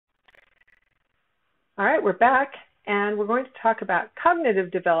All right, we're back, and we're going to talk about cognitive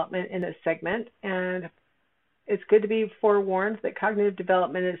development in this segment. And it's good to be forewarned that cognitive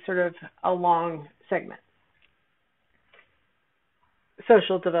development is sort of a long segment.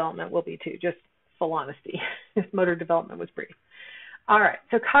 Social development will be too, just full honesty. Motor development was brief. All right,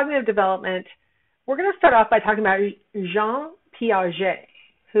 so cognitive development, we're going to start off by talking about Jean Piaget,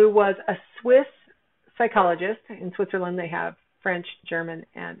 who was a Swiss psychologist. In Switzerland, they have French, German,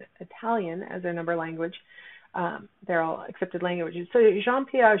 and Italian as their number language. They're all accepted languages. So Jean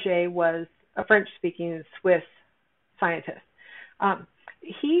Piaget was a French-speaking Swiss scientist.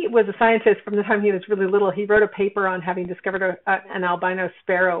 He was a scientist from the time he was really little. He wrote a paper on having discovered an albino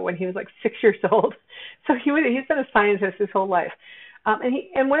sparrow when he was like 6 years old. So he's been a scientist his whole life.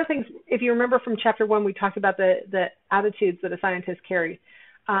 And one of the things, if you remember from chapter 1, we talked about the attitudes that a scientist carries.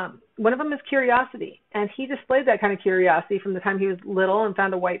 One of them is curiosity, and he displayed that kind of curiosity from the time he was little and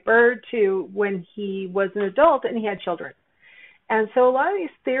found a white bird to when he was an adult and he had children. And so a lot of these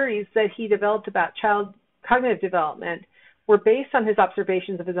theories that he developed about child cognitive development were based on his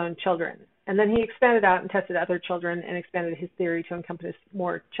observations of his own children. And then he expanded out and tested other children and expanded his theory to encompass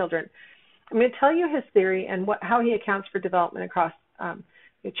more children. I'm going to tell you his theory and how he accounts for development across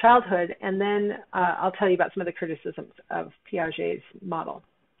childhood, and then I'll tell you about some of the criticisms of Piaget's model.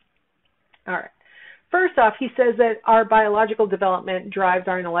 All right. First off, he says that our biological development drives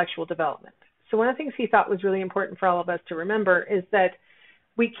our intellectual development. So one of the things he thought was really important for all of us to remember is that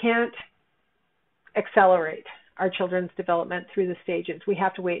we can't accelerate our children's development through the stages. We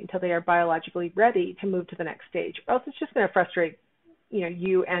have to wait until they are biologically ready to move to the next stage, or else it's just going to frustrate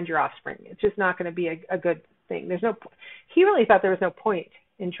you and your offspring. It's just not going to be a good thing. He really thought there was no point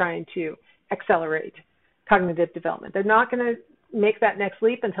in trying to accelerate cognitive development. They're not going to make that next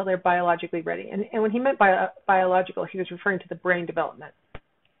leap until they're biologically ready. And when he meant biological, he was referring to the brain development.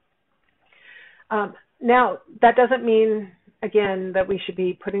 Now, that doesn't mean, again, that we should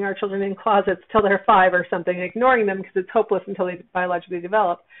be putting our children in closets till they're 5 or something, ignoring them because it's hopeless until they biologically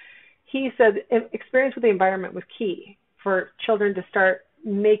develop. He said experience with the environment was key for children to start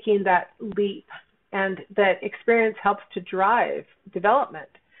making that leap, and that experience helps to drive development.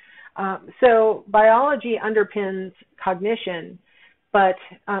 So biology underpins cognition, but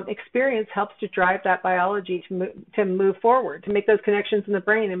experience helps to drive that biology to move forward, to make those connections in the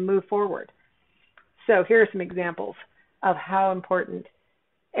brain and move forward. So here are some examples of how important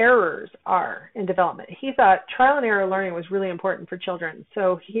errors are in development. He thought trial and error learning was really important for children.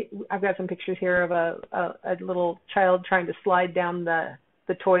 So I've got some pictures here of a little child trying to slide down the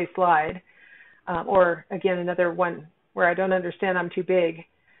toy slide, or again, another one where I don't understand, I'm too big.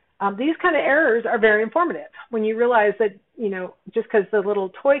 These kind of errors are very informative when you realize that, just because the little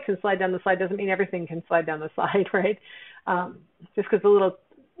toy can slide down the slide doesn't mean everything can slide down the slide, right? Just because the little,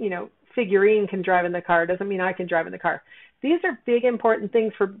 figurine can drive in the car doesn't mean I can drive in the car. These are big, important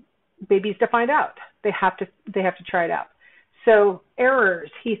things for babies to find out. They have to try it out. So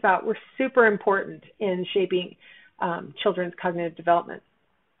errors, he thought, were super important in shaping children's cognitive development.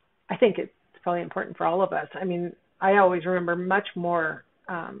 I think it's probably important for all of us. I mean, I always remember much more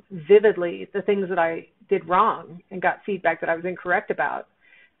vividly the things that I did wrong and got feedback that I was incorrect about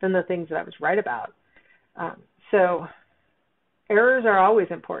than the things that I was right about. So errors are always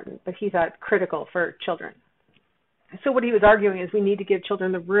important, but he thought critical for children. So what he was arguing is we need to give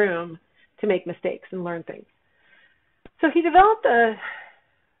children the room to make mistakes and learn things. So he developed a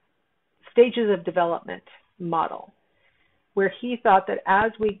stages of development model where he thought that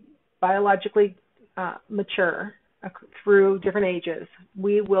as we biologically mature through different ages,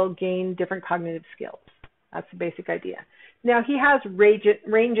 we will gain different cognitive skills. That's the basic idea. Now, he has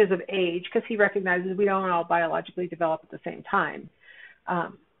ranges of age because he recognizes we don't all biologically develop at the same time.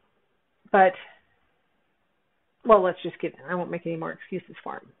 Let's just give him. I won't make any more excuses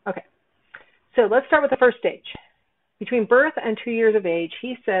for him. Okay. So let's start with the first stage. Between birth and 2 years of age,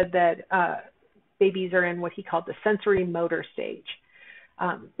 he said that babies are in what he called the sensory motor stage.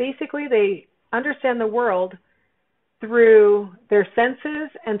 Basically, they understand the world through their senses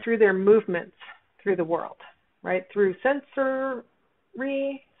and through their movements through the world, right? Through sensory,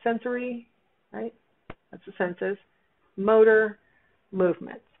 right? That's the senses, motor,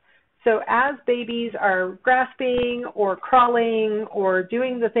 movements. So as babies are grasping or crawling or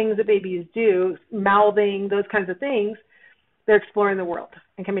doing the things that babies do, mouthing, those kinds of things, they're exploring the world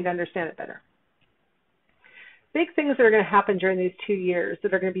and coming to understand it better. Big things that are going to happen during these 2 years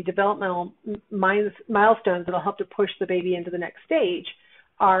that are going to be developmental milestones that will help to push the baby into the next stage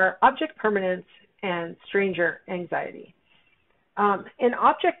are object permanence and stranger anxiety. In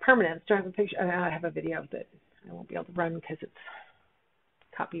object permanence, do I have a picture? I have a video that I won't be able to run because it's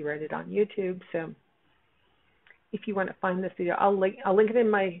copyrighted on YouTube. So if you want to find this video, I'll link it in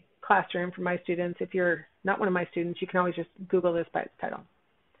my classroom for my students. If you're not one of my students, you can always just Google this by its title.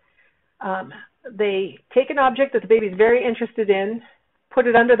 They take an object that the baby's very interested in, put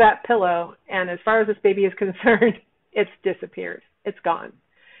it under that pillow, and as far as this baby is concerned, it's disappeared. It's gone.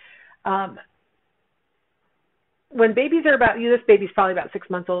 When babies are this baby's probably about 6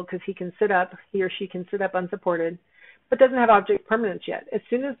 months old because he or she can sit up unsupported, but doesn't have object permanence yet. As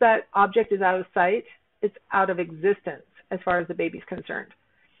soon as that object is out of sight, it's out of existence as far as the baby's concerned.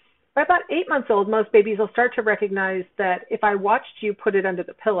 By about 8 months old, most babies will start to recognize that if I watched you put it under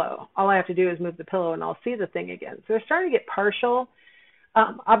the pillow, all I have to do is move the pillow and I'll see the thing again. So they're starting to get partial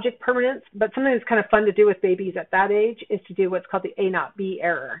object permanence, but something that's kind of fun to do with babies at that age is to do what's called the A not B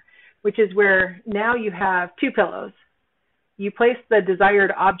error, which is where now you have two pillows. You place the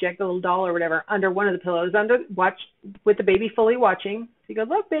desired object, the little doll or whatever, under one of the pillows, with the baby fully watching. So you go,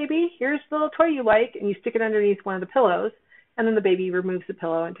 look, baby, here's the little toy you like, and you stick it underneath one of the pillows, and then the baby removes the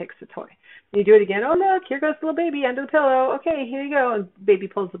pillow and takes the toy. And you do it again. Oh, look, here goes the little baby under the pillow. Okay, here you go. And baby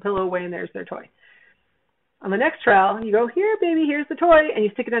pulls the pillow away, and there's their toy. On the next trial, you go, here, baby, here's the toy, and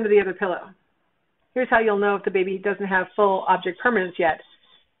you stick it under the other pillow. Here's how you'll know if the baby doesn't have full object permanence yet.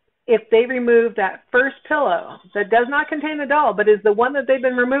 If they remove that first pillow that does not contain the doll, but is the one that they've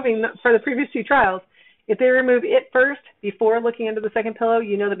been removing for the previous two trials, if they remove it first before looking into the second pillow,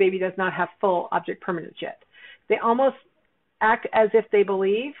 you know the baby does not have full object permanence yet. They almost act as if they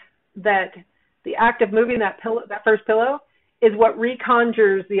believe that the act of moving that first pillow is what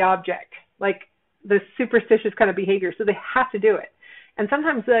reconjures the object, like the superstitious kind of behavior. So they have to do it. And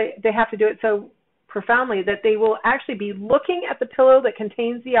sometimes they have to do it so profoundly that they will actually be looking at the pillow that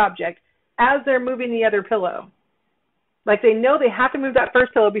contains the object as they're moving the other pillow. Like they know they have to move that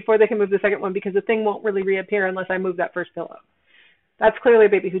first pillow before they can move the second one because the thing won't really reappear unless I move that first pillow. That's clearly a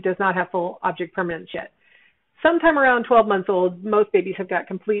baby who does not have full object permanence yet. Sometime around 12 months old, most babies have got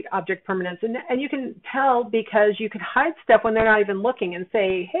complete object permanence. And you can tell because you can hide stuff when they're not even looking and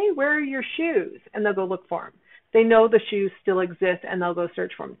say, hey, where are your shoes? And they'll go look for them. They know the shoes still exist and they'll go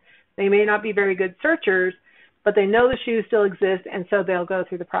search for them. They may not be very good searchers, but they know the shoes still exist, and so they'll go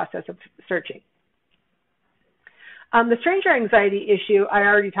through the process of searching. The stranger anxiety issue I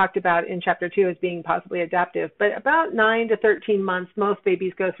already talked about in Chapter 2 as being possibly adaptive, but about 9 to 13 months, most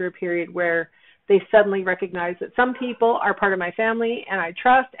babies go through a period where they suddenly recognize that some people are part of my family and I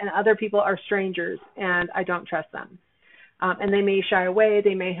trust, and other people are strangers and I don't trust them. And they may shy away,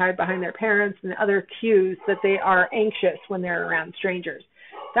 they may hide behind their parents, and other cues that they are anxious when they're around strangers.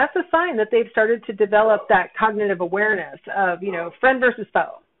 That's a sign that they've started to develop that cognitive awareness of, friend versus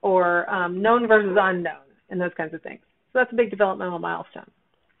foe, or known versus unknown, and those kinds of things. So that's a big developmental milestone.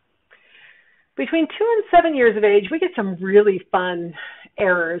 Between 2 and 7 years of age, we get some really fun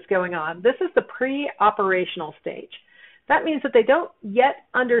errors going on. This is the pre-operational stage. That means that they don't yet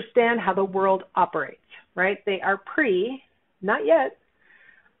understand how the world operates, right? They are not yet,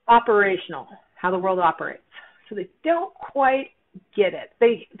 operational, how the world operates. So they don't quite get it.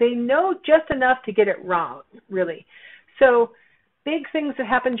 They know just enough to get it wrong, really. So big things that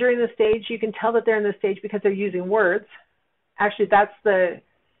happen during the stage, you can tell that they're in the stage because they're using words. Actually, that's the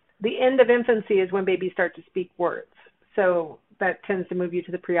end of infancy is when babies start to speak words. So that tends to move you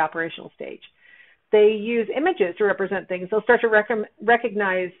to the pre-operational stage. They use images to represent things. They'll start to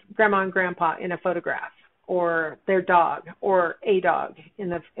recognize grandma and grandpa in a photograph, or their dog, or a dog in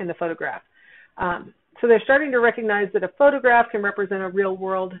the photograph. So they're starting to recognize that a photograph can represent a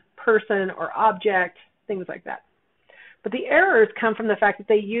real-world person or object, things like that. But the errors come from the fact that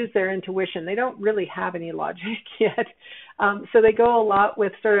they use their intuition. They don't really have any logic yet. So they go a lot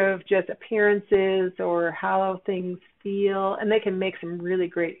with sort of just appearances or how things feel, and they can make some really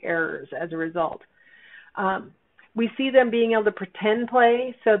great errors as a result. We see them being able to pretend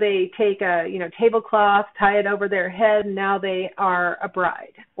play. So they take a tablecloth, tie it over their head, and now they are a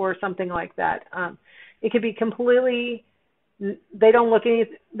bride or something like that. It could be completely, they don't look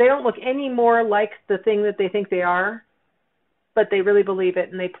any more like the thing that they think they are, but they really believe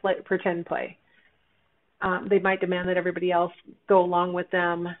it and they pretend play. They might demand that everybody else go along with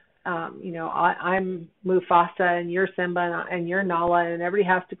them. I'm Mufasa and you're Simba and you're Nala, and everybody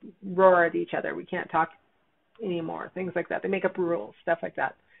has to roar at each other. We can't talk anymore, things like that. They make up rules, stuff like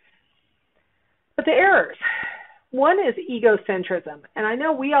that. But the errors. One is egocentrism. And I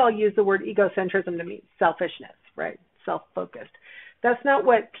know we all use the word egocentrism to mean selfishness, right? Self-focused. That's not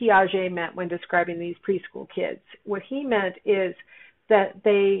what Piaget meant when describing these preschool kids. What he meant is that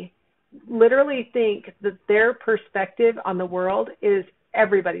they literally think that their perspective on the world is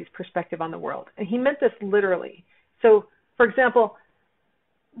everybody's perspective on the world. And he meant this literally. So, for example,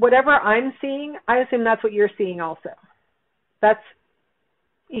 whatever I'm seeing, I assume that's what you're seeing also. That's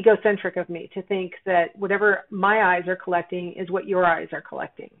egocentric of me to think that whatever my eyes are collecting is what your eyes are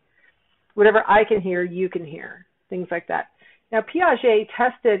collecting. Whatever I can hear, you can hear, things like that. Now, Piaget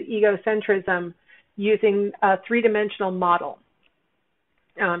tested egocentrism using a three-dimensional model.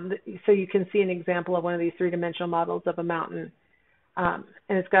 So you can see an example of one of these three-dimensional models of a mountain. And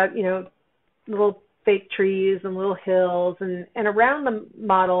it's got, little fake trees and little hills. And around the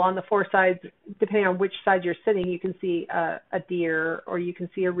model on the four sides, depending on which side you're sitting, you can see a deer, or you can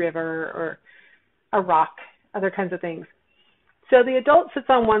see a river or a rock, other kinds of things. So the adult sits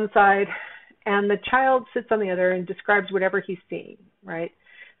on one side and the child sits on the other and describes whatever he's seeing, right?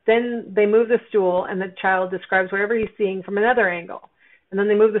 Then they move the stool and the child describes whatever he's seeing from another angle. And then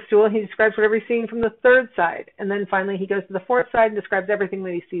they move the stool and he describes whatever he's seeing from the third side. And then finally he goes to the fourth side and describes everything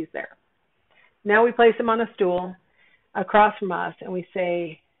that he sees there. Now we place him on a stool across from us and we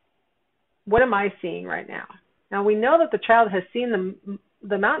say, what am I seeing right now? Now we know that the child has seen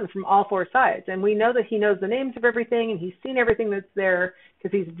the mountain from all four sides, and we know that he knows the names of everything and he's seen everything that's there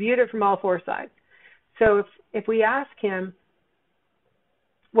because he's viewed it from all four sides. So if we ask him,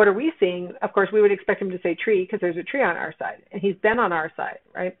 what are we seeing? Of course, we would expect him to say tree because there's a tree on our side, and he's been on our side,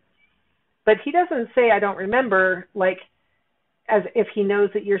 right? But he doesn't say, I don't remember, like as if he knows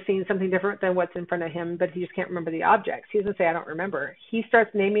that you're seeing something different than what's in front of him, but he just can't remember the objects. He doesn't say, I don't remember. He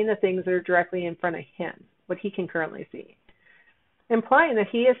starts naming the things that are directly in front of him, what he can currently see, implying that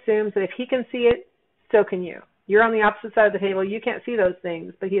he assumes that if he can see it, so can you. You're on the opposite side of the table. You can't see those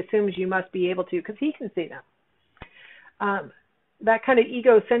things, but he assumes you must be able to because he can see them. That kind of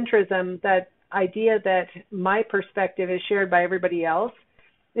egocentrism, that idea that my perspective is shared by everybody else,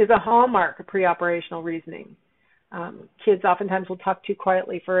 is a hallmark of pre-operational reasoning. Kids oftentimes will talk too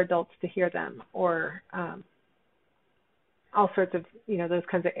quietly for adults to hear them, or all sorts of, those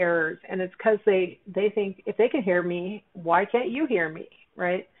kinds of errors. And it's because they think if they can hear me, why can't you hear me,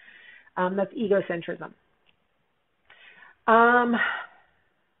 right? That's egocentrism.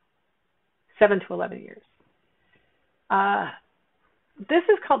 7 to 11 years. This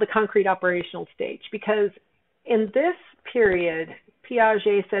is called the concrete operational stage because in this period,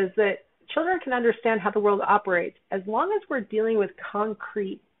 Piaget says that children can understand how the world operates as long as we're dealing with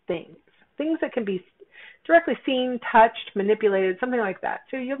concrete things that can be directly seen, touched, manipulated, something like that.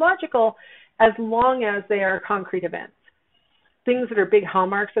 So you're logical as long as they are concrete events. Things that are big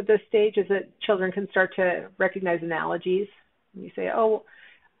hallmarks of this stage is that children can start to recognize analogies. You say,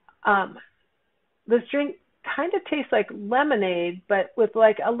 this drink kind of tastes like lemonade, but with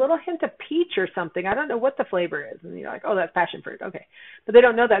like a little hint of peach or something. I don't know what the flavor is. And you're like, oh, that's passion fruit. Okay. But they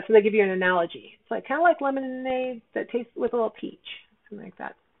don't know that, so they give you an analogy. It's like kind of like lemonade that tastes with a little peach, something like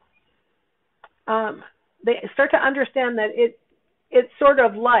that. They start to understand that it's sort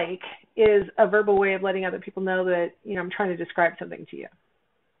of like is a verbal way of letting other people know that, I'm trying to describe something to you.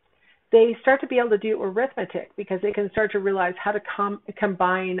 They start to be able to do arithmetic because they can start to realize how to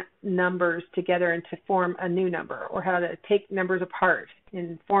combine numbers together and to form a new number, or how to take numbers apart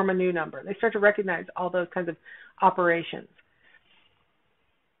and form a new number. They start to recognize all those kinds of operations.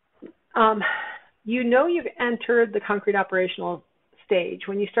 You've entered the concrete operational stage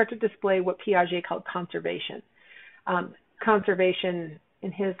when you start to display what Piaget called conservation. Conservation,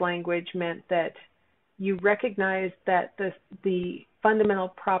 in his language, meant that you recognize that the fundamental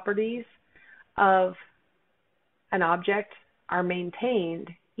properties of an object are maintained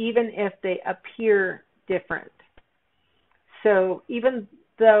even if they appear different. So even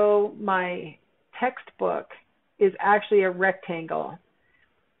though my textbook is actually a rectangle,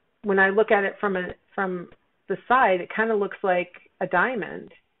 when I look at it from the side, it kind of looks like a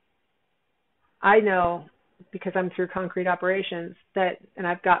diamond. I know, because I'm through concrete operations, and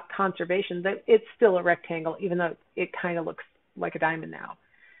I've got conservation, that it's still a rectangle, even though it kind of looks like a diamond now.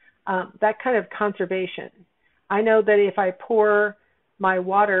 That kind of conservation. I know that if I pour my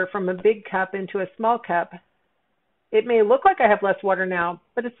water from a big cup into a small cup, it may look like I have less water now,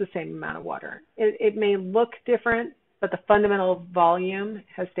 but it's the same amount of water. It may look different, but the fundamental volume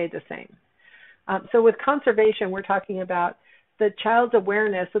has stayed the same. So with conservation, we're talking about the child's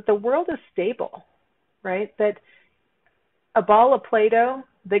awareness that the world is stable, right? That a ball of Play-Doh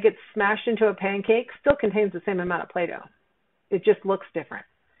that gets smashed into a pancake still contains the same amount of Play-Doh. It just looks different.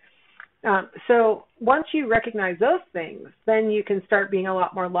 So once you recognize those things, then you can start being a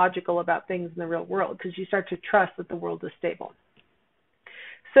lot more logical about things in the real world because you start to trust that the world is stable.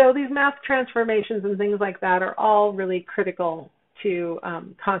 So these math transformations and things like that are all really critical to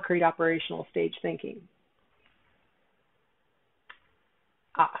concrete operational stage thinking.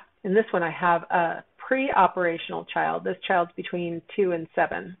 In this one, I have a pre-operational child, this child's between 2 and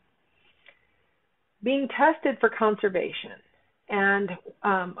 7, being tested for conservation. And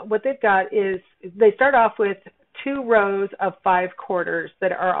what they've got is they start off with 2 rows of 5 quarters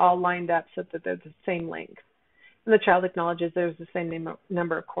that are all lined up so that they're the same length. And the child acknowledges there's the same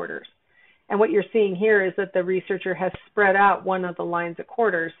number of quarters. And what you're seeing here is that the researcher has spread out one of the lines of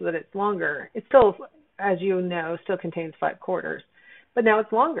quarters so that it's longer. It still, as you know, still contains 5 quarters, but now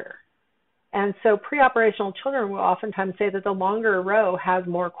it's longer. And so pre-operational children will oftentimes say that the longer row has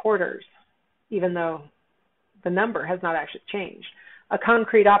more quarters, even though the number has not actually changed. A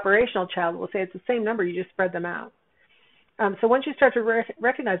concrete operational child will say it's the same number, you just spread them out. So once you start to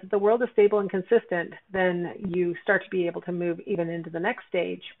recognize that the world is stable and consistent, then you start to be able to move even into the next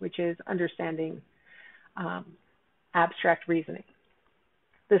stage, which is understanding abstract reasoning.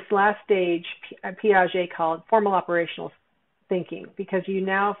 This last stage, Piaget called formal operational thinking, because you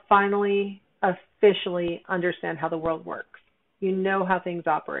now finally officially understand how the world works. You know how things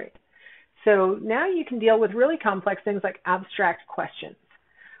operate. So now you can deal with really complex things like abstract questions.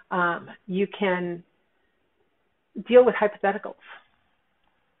 You can deal with hypotheticals.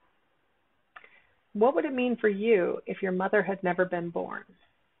 What would it mean for you if your mother had never been born?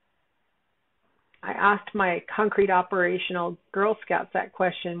 I asked my concrete operational Girl Scouts that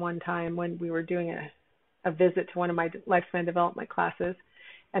question one time when we were doing a visit to one of my lifespan development classes,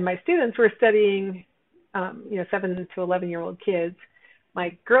 and my students were studying 7 to 11-year-old kids.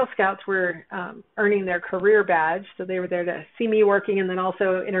 My Girl Scouts were earning their career badge, so they were there to see me working and then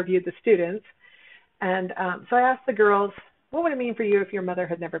also interviewed the students. And so I asked the girls, what would it mean for you if your mother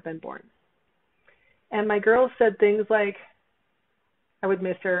had never been born? And my girls said things like, I would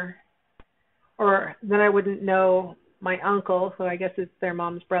miss her, or then I wouldn't know my uncle, who I guess is their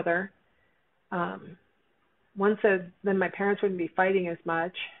mom's brother. One said, then my parents wouldn't be fighting as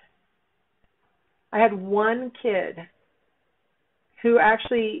much. I had one kid who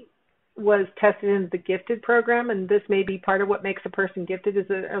actually was tested in the gifted program, and this may be part of what makes a person gifted, is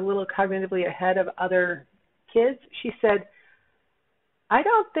a little cognitively ahead of other kids. She said, I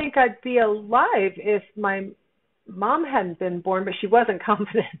don't think I'd be alive if my mom hadn't been born, but she wasn't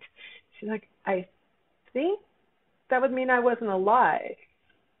confident. She's like, I think that would mean I wasn't alive.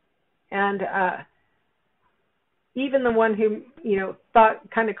 And even the one who, thought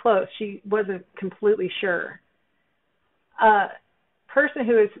kind of close, she wasn't completely sure. Person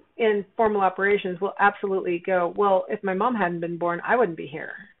who is in formal operations will absolutely go, well, if my mom hadn't been born, I wouldn't be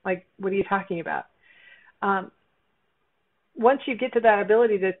here. Like, what are you talking about? Once you get to that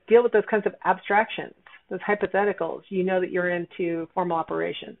ability to deal with those kinds of abstractions, those hypotheticals, you know that you're into formal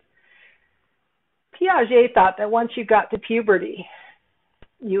operations. Piaget thought that once you got to puberty,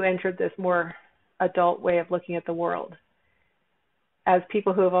 you entered this more adult way of looking at the world. As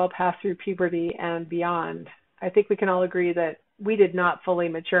people who have all passed through puberty and beyond, I think we can all agree that we did not fully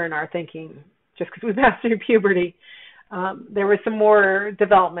mature in our thinking just because we passed through puberty. There was some more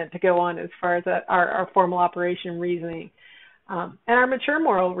development to go on as far as our formal operation reasoning. And our mature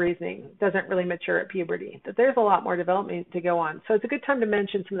moral reasoning doesn't really mature at puberty. That there's a lot more development to go on. So it's a good time to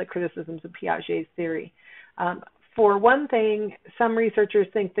mention some of the criticisms of Piaget's theory. For one thing, some researchers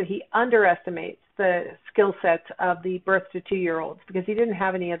think that he underestimates the skill sets of the birth to 2-year-olds because he didn't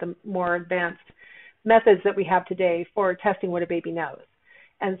have any of the more advanced methods that we have today for testing what a baby knows.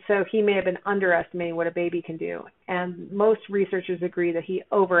 And so he may have been underestimating what a baby can do. And most researchers agree that he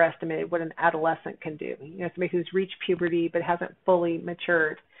overestimated what an adolescent can do. Somebody who's reached puberty but hasn't fully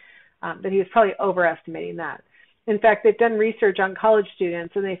matured, that he was probably overestimating that. In fact, they've done research on college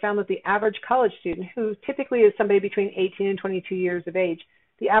students, and they found that the average college student, who typically is somebody between 18 and 22 years of age,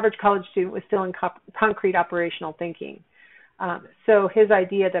 the average college student was still in concrete operational thinking. So his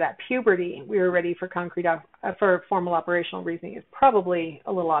idea that at puberty we were ready for for formal operational reasoning is probably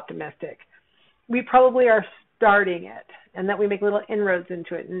a little optimistic. We probably are starting it, and that we make little inroads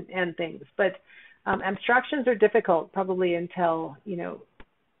into it and things. But abstractions are difficult probably until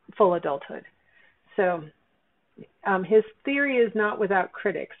full adulthood. So his theory is not without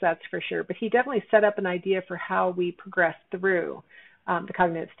critics, that's for sure. But he definitely set up an idea for how we progress through the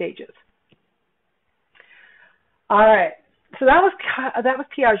cognitive stages. All right. So that was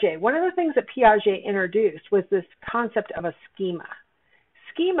Piaget. One of the things that Piaget introduced was this concept of a schema.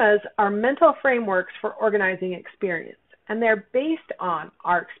 Schemas are mental frameworks for organizing experience, and they're based on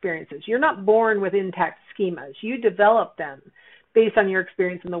our experiences. You're not born with intact schemas. You develop them based on your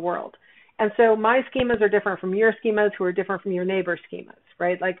experience in the world. And so my schemas are different from your schemas, who are different from your neighbor's schemas,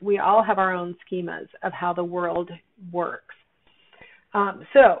 right? Like we all have our own schemas of how the world works.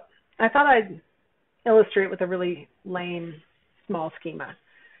 So I thought I'd illustrate with a really lame, small schema.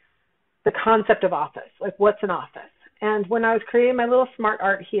 the concept of office, like what's an office. And when I was creating my little smart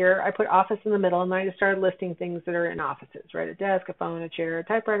art here, I put office in the middle, and I just started listing things that are in offices, right? A desk, a phone, a chair, a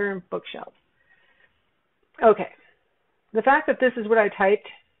typewriter, and bookshelves. Okay. The fact that this is what I typed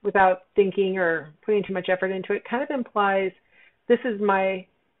without thinking or putting too much effort into it kind of implies this is my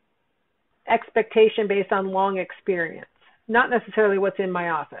expectation based on long experience, not necessarily what's in my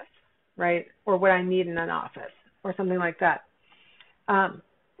office, right? Or what I need in an office or something like that.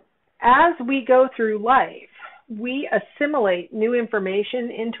 As we go through life, we assimilate new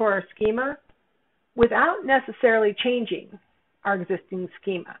information into our schema without necessarily changing our existing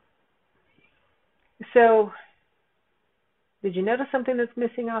schema. So, did you notice something that's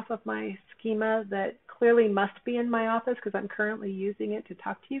missing off of my schema that clearly must be in my office because I'm currently using it to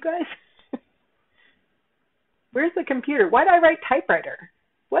talk to you guys? Where's the computer? Why did I write typewriter?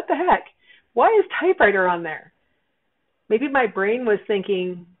 What the heck? Why is typewriter on there? Maybe my brain was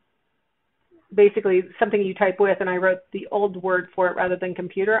thinking basically something you type with, and I wrote the old word for it rather than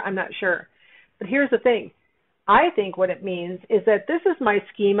computer. I'm not sure. But here's the thing. I think what it means is that this is my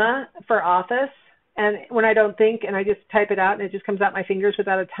schema for office, and when I don't think and I just type it out and it just comes out my fingers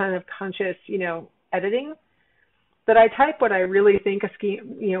without a ton of conscious, editing, that I type what I really think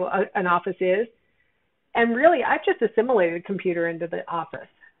an office is. And really, I've just assimilated computer into the office.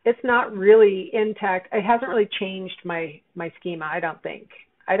 It's not really intact. It hasn't really changed my schema, I don't think.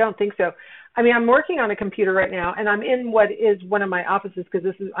 I don't think so. I mean, I'm working on a computer right now, and I'm in what is one of my offices because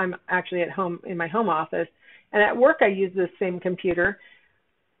I'm actually at home in my home office. And at work, I use this same computer.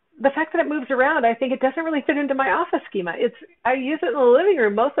 The fact that it moves around, I think it doesn't really fit into my office schema. I use it in the living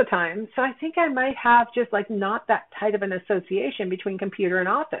room most of the time, so I think I might have just not that tight of an association between computer and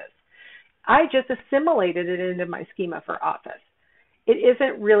office. I just assimilated it into my schema for office. It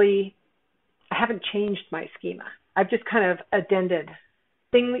isn't really, I haven't changed my schema. I've just kind of addended.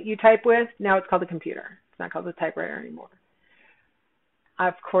 Thing that you type with, now it's called a computer. It's not called a typewriter anymore.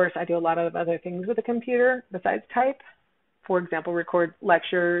 Of course, I do a lot of other things with a computer besides type. For example, record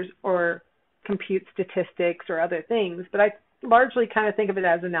lectures or compute statistics or other things. But I largely kind of think of it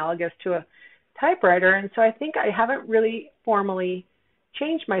as analogous to a typewriter. And so I think I haven't really formally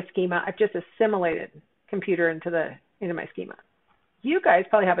changed my schema. I've just assimilated computer into my schema. You guys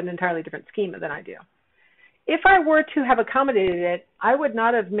probably have an entirely different schema than I do. If I were to have accommodated it, I wouldn't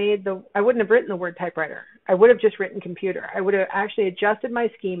have written the word typewriter. I would have just written computer. I would have actually adjusted my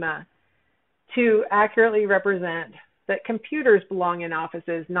schema to accurately represent that computers belong in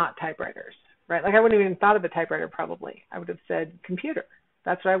offices, not typewriters, right? I wouldn't have even thought of a typewriter probably. I would have said computer.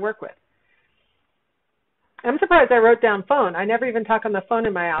 That's what I work with. I'm surprised I wrote down phone. I never even talk on the phone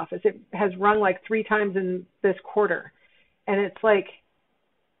in my office. It has rung 3 times in this quarter. And it's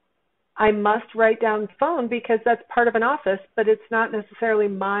I must write down phone because that's part of an office, but it's not necessarily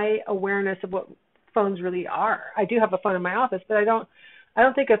my awareness of what phones really are. I do have a phone in my office, but I don't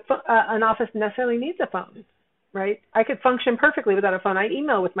think an office necessarily needs a phone, right? I could function perfectly without a phone. I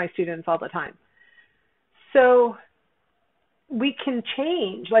email with my students all the time. So we can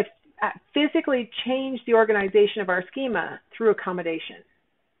change, physically change the organization of our schema through accommodation.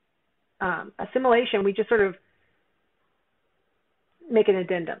 Assimilation, we just sort of make an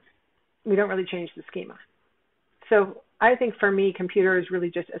addendum. We don't really change the schema. So I think for me, computer is really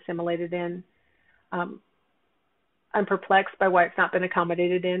just assimilated in. I'm perplexed by why it's not been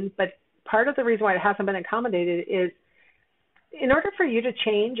accommodated in, but part of the reason why it hasn't been accommodated is in order for you to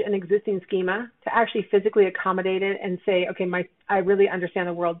change an existing schema, to actually physically accommodate it and say, okay, I really understand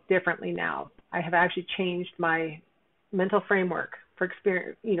the world differently now. I have actually changed my mental framework for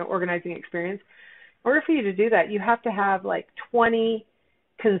experience, organizing experience. In order for you to do that, you have to have 20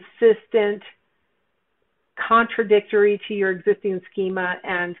 consistent, contradictory to your existing schema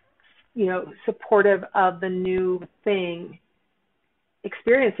and, supportive of the new thing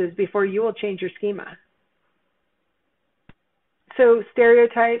experiences before you will change your schema. So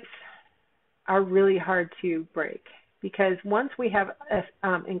stereotypes are really hard to break because once we have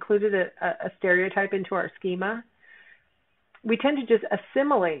included a stereotype into our schema, we tend to just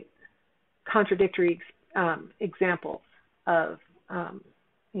assimilate contradictory examples of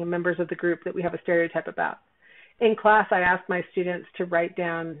members of the group that we have a stereotype about. In class, I asked my students to write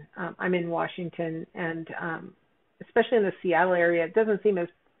down, I'm in Washington, and especially in the Seattle area, it doesn't seem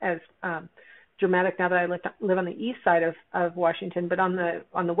as dramatic now that I live on the east side of Washington, but on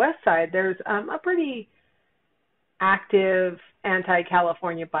the west side, there's a pretty active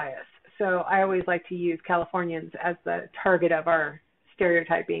anti-California bias. So I always like to use Californians as the target of our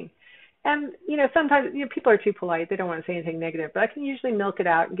stereotyping. And, sometimes, people are too polite. They don't want to say anything negative, but I can usually milk it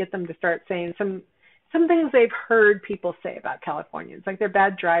out and get them to start saying some some things they've heard people say about Californians, like they're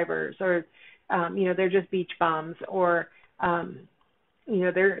bad drivers, or they're just beach bums, or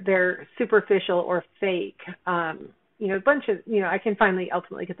they're superficial or fake. A bunch of, I can finally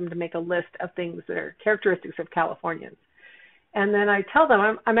ultimately get them to make a list of things that are characteristics of Californians. And then I tell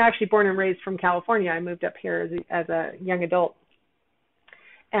them, I'm actually born and raised from California. I moved up here as a young adult.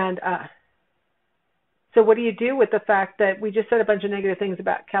 And so what do you do with the fact that we just said a bunch of negative things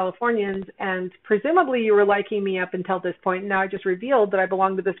about Californians, and presumably you were liking me up until this point, and now I just revealed that I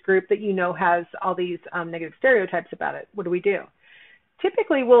belong to this group that has all these negative stereotypes about it. What do we do?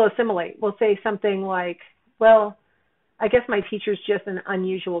 Typically we'll assimilate. We'll say something like, well, I guess my teacher's just an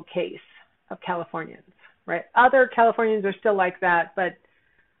unusual case of Californians, right? Other Californians are still like that, but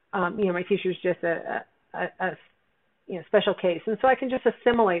my teacher's just a special case. And so I can just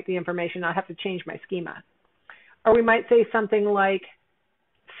assimilate the information, not have to change my schema. Or we might say something like,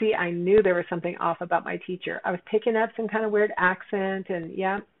 see, I knew there was something off about my teacher. I was picking up some kind of weird accent, and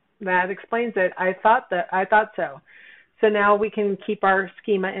yeah, that explains it. I thought so. So now we can keep our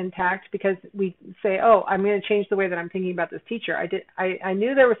schema intact because we say, oh, I'm going to change the way that I'm thinking about this teacher. I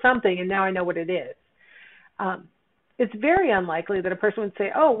knew there was something, and now I know what it is. It's very unlikely that a person would say,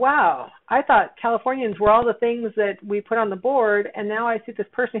 oh, wow, I thought Californians were all the things that we put on the board, and now I see this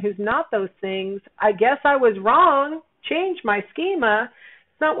person who's not those things. I guess I was wrong. Change my schema.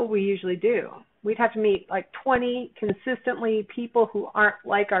 It's not what we usually do. We'd have to meet like 20 consistently people who aren't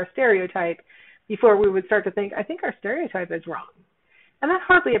like our stereotype before we would start to think, I think our stereotype is wrong. And that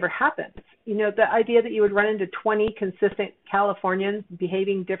hardly ever happens. The idea that you would run into 20 consistent Californians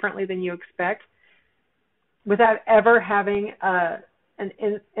behaving differently than you expect without ever having an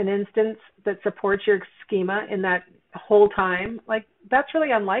instance that supports your schema in that whole time, like that's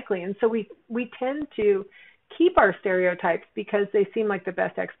really unlikely. And so we tend to keep our stereotypes because they seem like the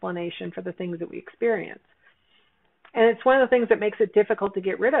best explanation for the things that we experience. And it's one of the things that makes it difficult to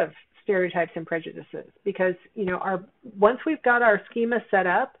get rid of stereotypes and prejudices because, once we've got our schema set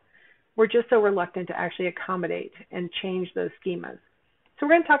up, we're just so reluctant to actually accommodate and change those schemas. So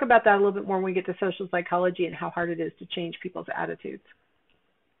we're going to talk about that a little bit more when we get to social psychology and how hard it is to change people's attitudes.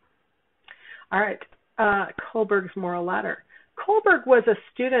 All right, Kohlberg's moral ladder. Kohlberg was a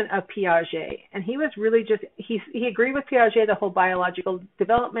student of Piaget, and he was really he agreed with Piaget, the whole biological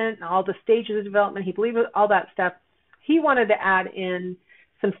development and all the stages of development. He believed all that stuff. He wanted to add in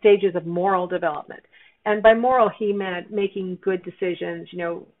some stages of moral development. And by moral, he meant making good decisions,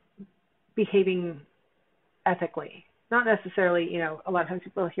 behaving ethically. Not necessarily, a lot of times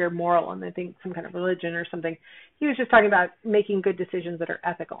people hear moral and they think some kind of religion or something. He was just talking about making good decisions that are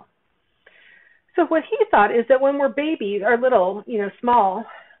ethical. So what he thought is that when we're babies or little, small,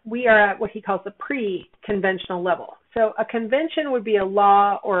 we are at what he calls the pre-conventional level. So a convention would be a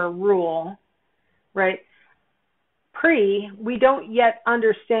law or a rule, right? We don't yet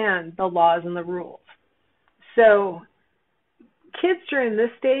understand the laws and the rules. So kids during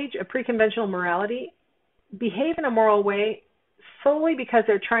this stage of pre-conventional morality behave in a moral way solely because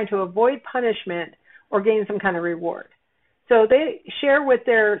they're trying to avoid punishment or gain some kind of reward. So they share with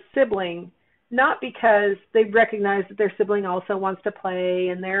their sibling not because they recognize that their sibling also wants to play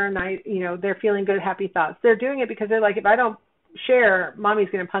and they're nice, they're feeling good, happy thoughts. They're doing it because they're like, if I don't share, mommy's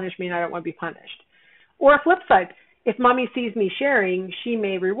going to punish me and I don't want to be punished. Or flip side, if mommy sees me sharing, she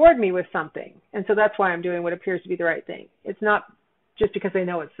may reward me with something. And so that's why I'm doing what appears to be the right thing. It's not just because they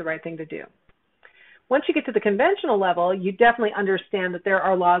know it's the right thing to do. Once you get to the conventional level, you definitely understand that there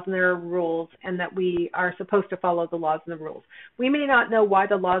are laws and there are rules and that we are supposed to follow the laws and the rules. We may not know why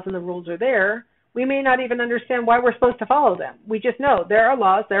the laws and the rules are there. We may not even understand why we're supposed to follow them. We just know there are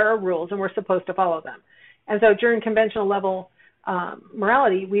laws, there are rules, and we're supposed to follow them. And so during conventional level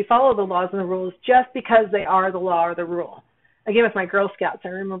morality, we follow the laws and the rules just because they are the law or the rule. Again, with my Girl Scouts, I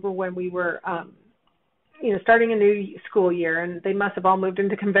remember when we were starting a new school year, and they must have all moved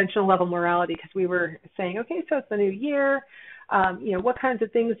into conventional level morality because we were saying, okay, so it's the new year. What kinds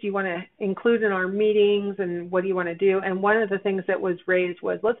of things do you want to include in our meetings and what do you want to do? And one of the things that was raised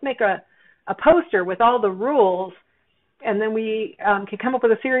was, let's make a poster with all the rules, and then we can come up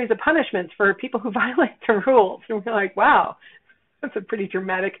with a series of punishments for people who violate the rules. And we're like, wow, that's a pretty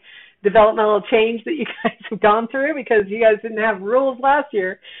dramatic developmental change that you guys have gone through because you guys didn't have rules last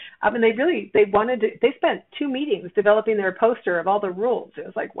year. And they spent 2 meetings developing their poster of all the rules. It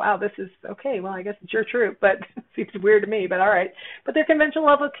was like, wow, this is okay. Well, I guess it's your troop, but it seems weird to me, but all right. But they're conventional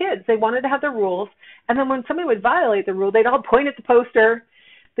level kids. They wanted to have the rules. And then when somebody would violate the rule, they'd all point at the poster.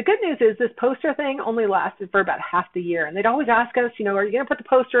 The good news is this poster thing only lasted for about half the year. And they'd always ask us, are you going to put the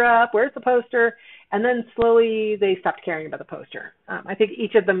poster up? Where's the poster? And then slowly they stopped caring about the poster. I think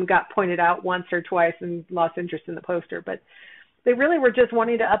each of them got pointed out once or twice and lost interest in the poster, but they really were just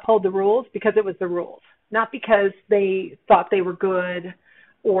wanting to uphold the rules because it was the rules, not because they thought they were good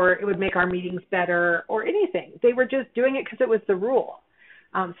or it would make our meetings better or anything. They were just doing it because it was the rule.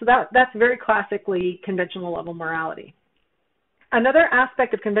 So that's very classically conventional level morality. Another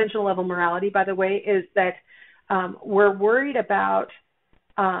aspect of conventional level morality, by the way, is that we're worried about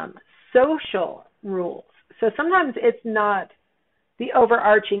social rules. So sometimes it's not the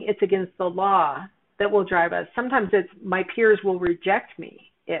overarching, it's against the law that will drive us. Sometimes it's my peers will reject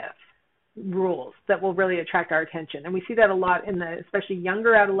me if rules that will really attract our attention. And we see that a lot in the especially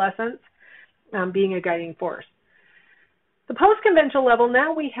younger adolescents being a guiding force. The post-conventional level,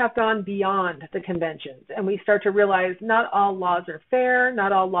 now we have gone beyond the conventions and we start to realize not all laws are fair,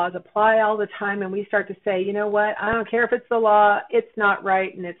 not all laws apply all the time, and we start to say, you know what, I don't care if it's the law, it's not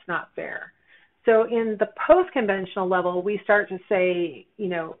right and it's not fair. So in the post-conventional level, we start to say, you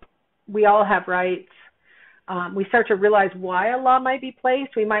know, we all have rights. We start to realize why a law might be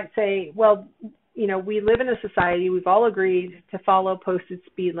placed. We might say, well, you know, we live in a society, we've all agreed to follow posted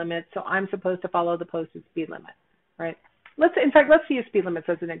speed limits, so I'm supposed to follow the posted speed limit, right? Let's use speed limits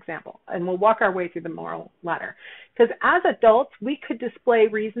as an example, and we'll walk our way through the moral ladder. Because as adults, we could display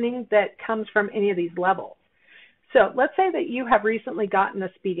reasoning that comes from any of these levels. So let's say that you have recently gotten a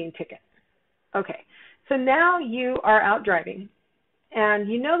speeding ticket. Okay, so now you are out driving,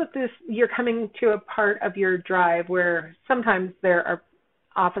 and you know that you're coming to a part of your drive where sometimes there are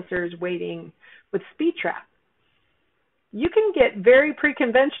officers waiting with speed trap. You can get very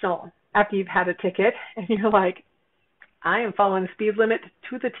pre-conventional after you've had a ticket, and you're like, I am following the speed limit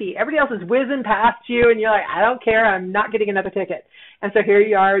to the T. Everybody else is whizzing past you, and you're like, I don't care. I'm not getting another ticket. And so here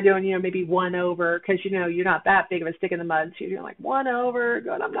you are doing, you know, maybe 1 over because, you know, you're not that big of a stick in the mud. So you're like 1 over,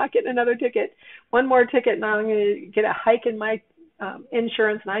 going, I'm not getting another ticket. One more ticket, and I'm going to get a hike in my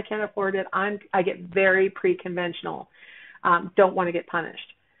insurance, and I can't afford it. I get very pre-conventional. Don't want to get punished.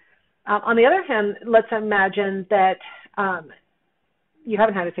 On the other hand, let's imagine that you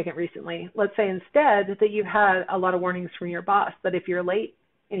haven't had a ticket recently. Let's say instead that you've had a lot of warnings from your boss that if you're late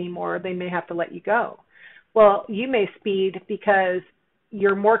anymore, they may have to let you go. Well, you may speed because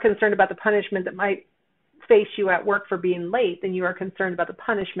you're more concerned about the punishment that might face you at work for being late than you are concerned about the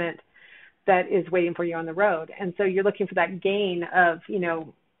punishment that is waiting for you on the road. And so you're looking for that gain of, you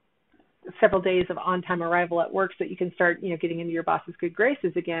know, several days of on-time arrival at work so that you can start, you know, getting into your boss's good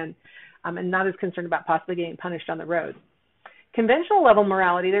graces again, and not as concerned about possibly getting punished on the road. Conventional level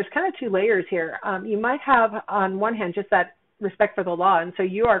morality, there's kind of two layers here. You might have, on one hand, just that respect for the law. And so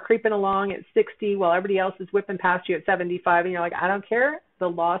you are creeping along at 60 while everybody else is whipping past you at 75. And you're like, I don't care. The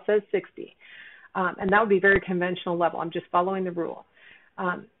law says 60. And that would be very conventional level. I'm just following the rule.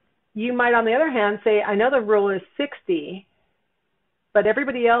 You might, on the other hand, say, I know the rule is 60, but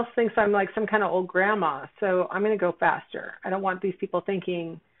everybody else thinks I'm like some kind of old grandma. So I'm going to go faster. I don't want these people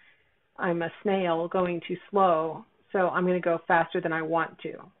thinking I'm a snail going too slow. So I'm going to go faster than I want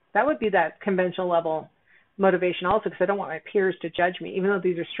to. That would be that conventional level motivation also, because I don't want my peers to judge me. Even though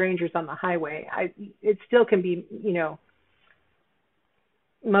these are strangers on the highway, it still can be, you know,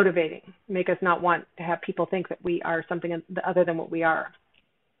 motivating, make us not want to have people think that we are something other than what we are.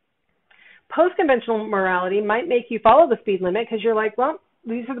 Post-conventional morality might make you follow the speed limit because you're like, well,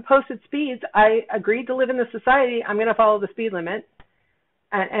 these are the posted speeds. I agreed to live in this society. I'm going to follow the speed limit,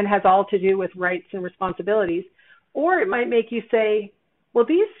 and has all to do with rights and responsibilities. Or it might make you say, well,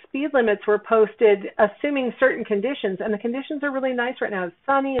 these speed limits were posted assuming certain conditions, and the conditions are really nice right now. It's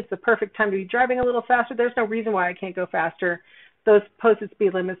sunny. It's the perfect time to be driving a little faster. There's no reason why I can't go faster. Those posted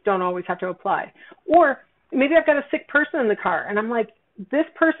speed limits don't always have to apply. Or maybe I've got a sick person in the car, and I'm like, this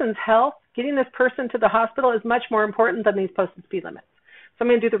person's health, getting this person to the hospital is much more important than these posted speed limits. So I'm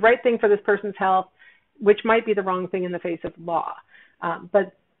going to do the right thing for this person's health, which might be the wrong thing in the face of law.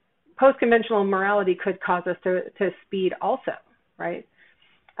 But post-conventional morality could cause us to speed also, right?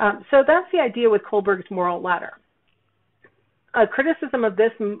 So that's the idea with Kohlberg's moral ladder. A criticism of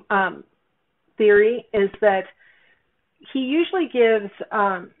this theory is that he usually gives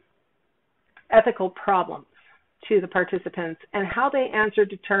ethical problems to the participants, and how they answer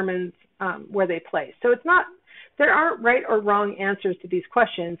determines where they place. So it's not, there aren't right or wrong answers to these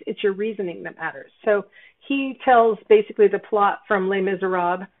questions. It's your reasoning that matters. So he tells basically the plot from Les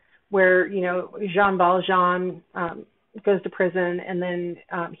Miserables, where, you know, Jean Valjean goes to prison, and then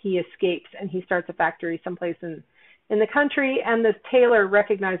he escapes, and he starts a factory someplace in the country, and this tailor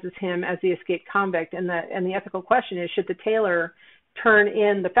recognizes him as the escaped convict, and the ethical question is, should the tailor turn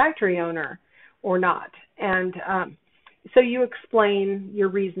in the factory owner or not? And So you explain your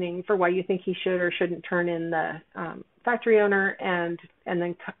reasoning for why you think he should or shouldn't turn in the factory owner, and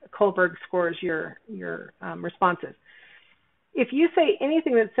then Kohlberg scores your responses. If you say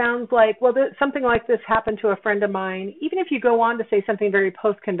anything that sounds like, well, something like this happened to a friend of mine, even if you go on to say something very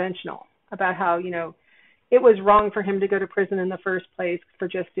post-conventional about how, it was wrong for him to go to prison in the first place for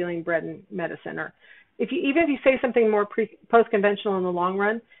just stealing bread and medicine, or even if you say something more post-conventional in the long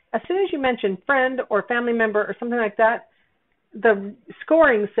run, as soon as you mention friend or family member or something like that, the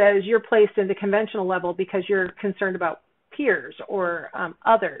scoring says you're placed in the conventional level because you're concerned about peers or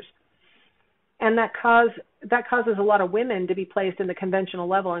others. And that causes a lot of women to be placed in the conventional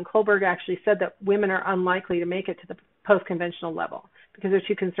level. And Kohlberg actually said that women are unlikely to make it to the post-conventional level because they're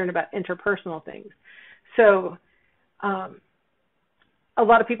too concerned about interpersonal things. So a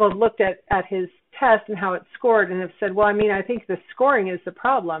lot of people have looked at his test and how it's scored and have said, well, I think the scoring is the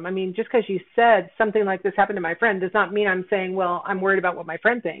problem. Just because you said something like this happened to my friend does not mean I'm saying, well, I'm worried about what my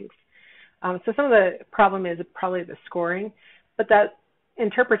friend thinks. So some of the problem is probably the scoring, but that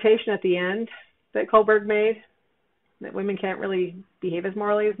interpretation at the end that Kohlberg made, that women can't really behave as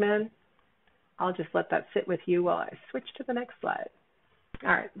morally as men, I'll just let that sit with you while I switch to the next slide.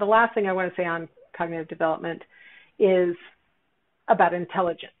 All right, the last thing I want to say on cognitive development is about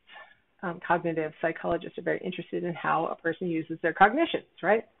intelligence. Cognitive psychologists are very interested in how a person uses their cognitions,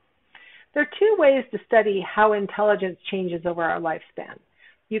 right? There are two ways to study how intelligence changes over our lifespan.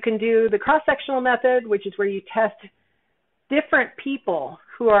 You can do the cross-sectional method, which is where you test different people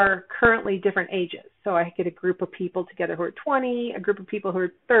who are currently different ages. So I get a group of people together who are 20, a group of people who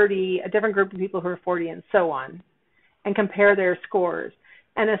are 30, a different group of people who are 40, and so on, and compare their scores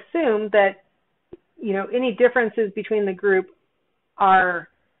and assume that, any differences between the group are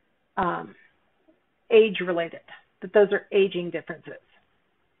age-related, that those are aging differences.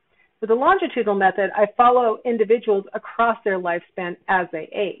 With the longitudinal method, I follow individuals across their lifespan as they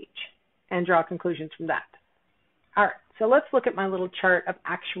age and draw conclusions from that. All right, so let's look at my little chart of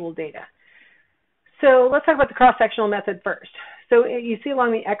actual data. So let's talk about the cross-sectional method first. So you see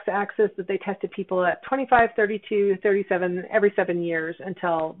along the x-axis that they tested people at 25, 32, 37, every 7 years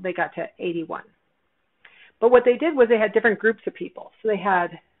until they got to 81. But what they did was they had different groups of people. So they had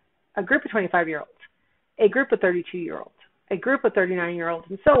a group of 25-year-olds, a group of 32-year-olds, a group of 39-year-olds,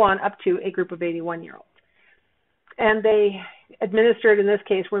 and so on up to a group of 81-year-olds. And they administered, in this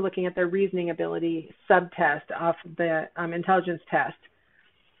case, we're looking at their reasoning ability subtest off the intelligence test.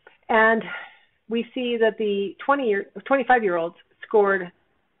 And we see that the 25-year-olds scored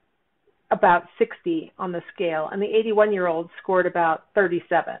about 60 on the scale, and the 81-year-olds scored about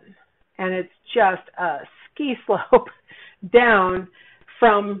 37. And it's just a ski slope down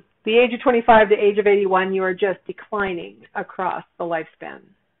from the age of 25 to age of 81. You are just declining across the lifespan.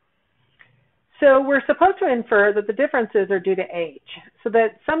 So we're supposed to infer that the differences are due to age, so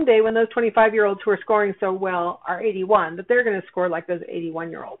that someday when those 25-year-olds who are scoring so well are 81, that they're going to score like those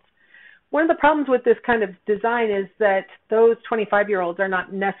 81-year-olds. One of the problems with this kind of design is that those 25-year-olds are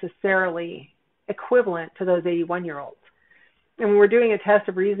not necessarily equivalent to those 81-year-olds. And when we're doing a test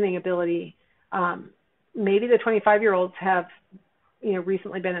of reasoning ability, maybe the 25-year-olds have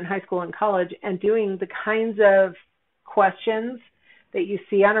recently been in high school and college and doing the kinds of questions that you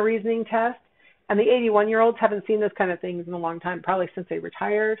see on a reasoning test. And the 81-year-olds haven't seen those kind of things in a long time, probably since they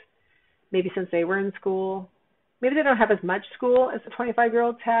retired, maybe since they were in school. Maybe they don't have as much school as the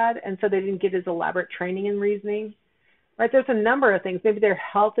 25-year-olds had, and so they didn't get as elaborate training in reasoning. Right? There's a number of things. Maybe their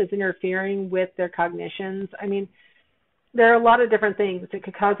health is interfering with their cognitions. There are a lot of different things that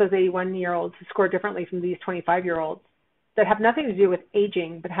could cause those 81-year-olds to score differently from these 25-year-olds that have nothing to do with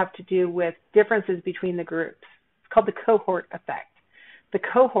aging, but have to do with differences between the groups. It's called the cohort effect. The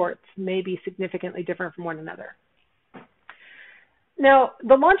cohorts may be significantly different from one another. Now,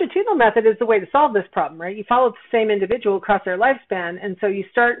 the longitudinal method is the way to solve this problem, right? You follow the same individual across their lifespan, and so you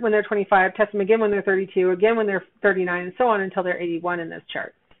start when they're 25, test them again when they're 32, again when they're 39, and so on until they're 81 in this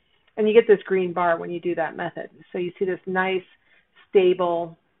chart. And you get this green bar when you do that method. So you see this nice,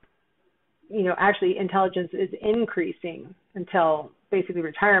 stable, actually intelligence is increasing until basically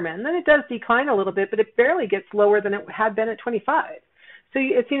retirement. And then it does decline a little bit, but it barely gets lower than it had been at 25. So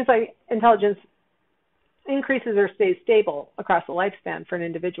it seems like intelligence increases or stays stable across the lifespan for an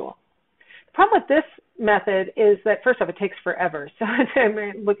individual. The problem with this method is that, first off, it takes forever. So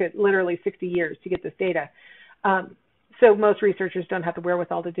I look at literally 60 years to get this data. So most researchers don't have the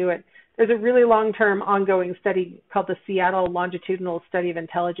wherewithal to do it. There's a really long-term ongoing study called the Seattle Longitudinal Study of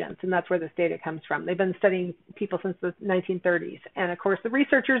Intelligence, and that's where this data comes from. They've been studying people since the 1930s. And, of course, the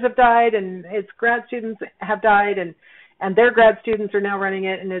researchers have died, and its grad students have died, and their grad students are now running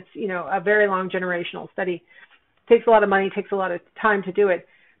it, and it's, a very long generational study takes a lot of money, takes a lot of time to do it.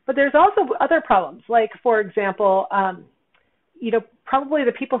 But there's also other problems, like, for example, probably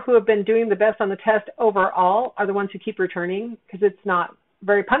the people who have been doing the best on the test overall are the ones who keep returning, because it's not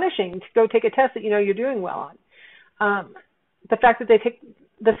very punishing to go take a test that you're doing well on. The fact that they take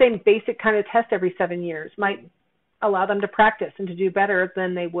the same basic kind of test every 7 years might allow them to practice and to do better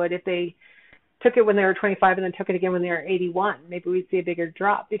than they would if they took it when they were 25 and then took it again when they were 81. Maybe we'd see a bigger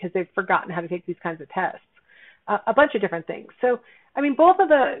drop because they've forgotten how to take these kinds of tests. A bunch of different things. So, both of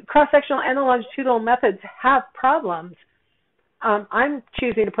the cross-sectional and the longitudinal methods have problems. I'm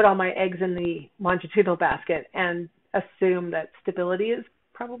choosing to put all my eggs in the longitudinal basket and assume that stability is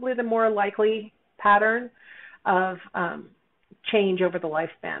probably the more likely pattern of change over the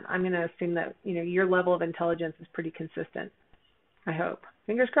lifespan. I'm going to assume that your level of intelligence is pretty consistent. I hope.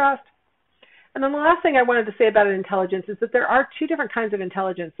 Fingers crossed. And then the last thing I wanted to say about intelligence is that there are two different kinds of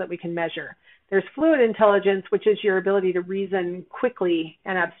intelligence that we can measure. There's fluid intelligence, which is your ability to reason quickly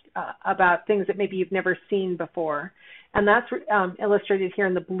and about things that maybe you've never seen before. And that's illustrated here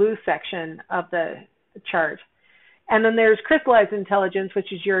in the blue section of the chart. And then there's crystallized intelligence,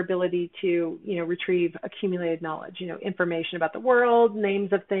 which is your ability to, retrieve accumulated knowledge, information about the world,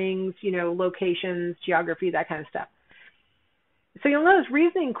 names of things, locations, geography, that kind of stuff. So you'll notice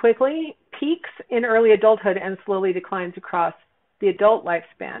reasoning quickly peaks in early adulthood and slowly declines across the adult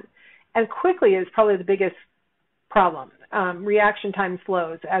lifespan. And quickly is probably the biggest problem. Reaction time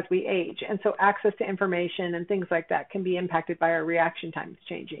slows as we age. And so access to information and things like that can be impacted by our reaction times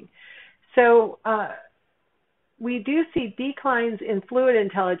changing. So we do see declines in fluid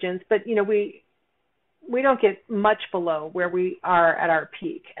intelligence, but we don't get much below where we are at our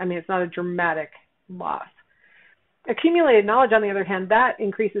peak. It's not a dramatic loss. Accumulated knowledge, on the other hand, that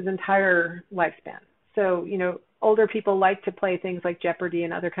increases entire lifespan. So, older people like to play things like Jeopardy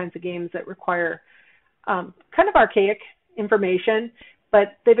and other kinds of games that require kind of archaic information,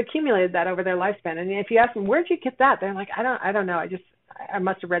 but they've accumulated that over their lifespan. And if you ask them, where'd you get that? They're like, I don't know. I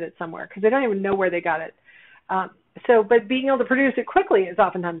must have read it somewhere, because they don't even know where they got it. But being able to produce it quickly is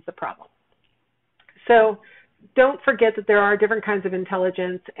oftentimes the problem. So don't forget that there are different kinds of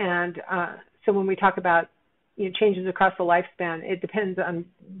intelligence. And so when we talk about changes across the lifespan, it depends on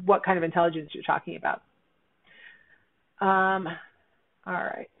what kind of intelligence you're talking about. All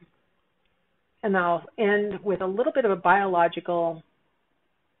right. And I'll end with a little bit of a biological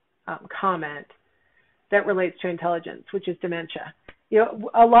comment that relates to intelligence, which is dementia.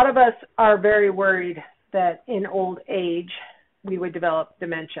 A lot of us are very worried that in old age we would develop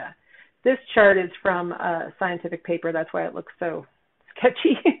dementia. This chart is from a scientific paper. That's why it looks so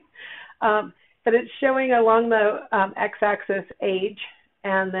sketchy. But it's showing along the x-axis age,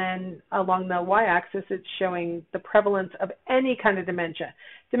 and then along the y-axis it's showing the prevalence of any kind of dementia.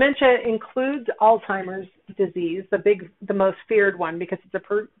 Dementia includes Alzheimer's disease, the most feared one, because it's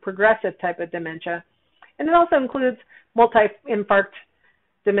a progressive type of dementia. And it also includes multi-infarct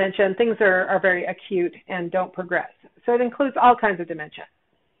dementia, and things are very acute and don't progress. So it includes all kinds of dementia.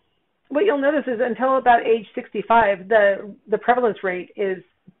 What you'll notice is until about age 65, the prevalence rate is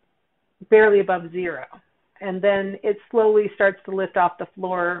barely above 0. And then it slowly starts to lift off the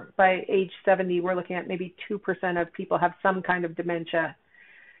floor. By age 70, we're looking at maybe 2% of people have some kind of dementia.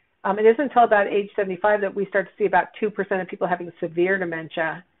 It isn't until about age 75 that we start to see about 2% of people having severe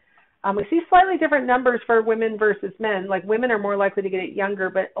dementia. We see slightly different numbers for women versus men. Like, women are more likely to get it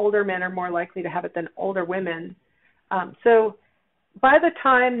younger, but older men are more likely to have it than older women. So by the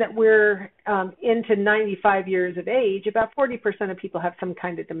time that we're into 95 years of age, about 40% of people have some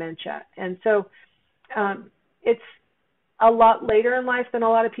kind of dementia. And so it's a lot later in life than a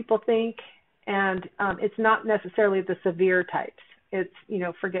lot of people think, and it's not necessarily the severe types. It's,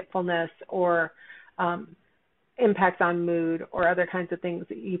 forgetfulness or impacts on mood or other kinds of things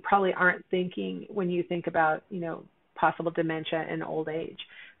that you probably aren't thinking when you think about, possible dementia in old age.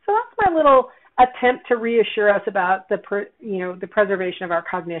 So that's my little attempt to reassure us about the preservation of our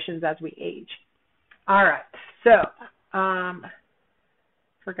cognitions as we age. All right. So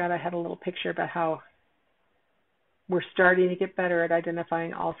forgot I had a little picture about how we're starting to get better at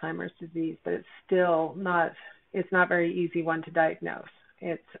identifying Alzheimer's disease, but it's still not very easy one to diagnose.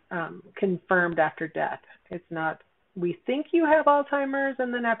 It's confirmed after death. It's not, we think you have Alzheimer's,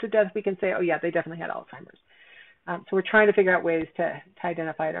 and then after death we can say, oh yeah, they definitely had Alzheimer's. So we're trying to figure out ways to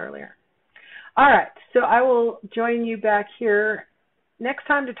identify it earlier. All right, so I will join you back here next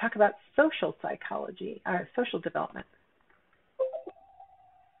time to talk about social psychology, social development.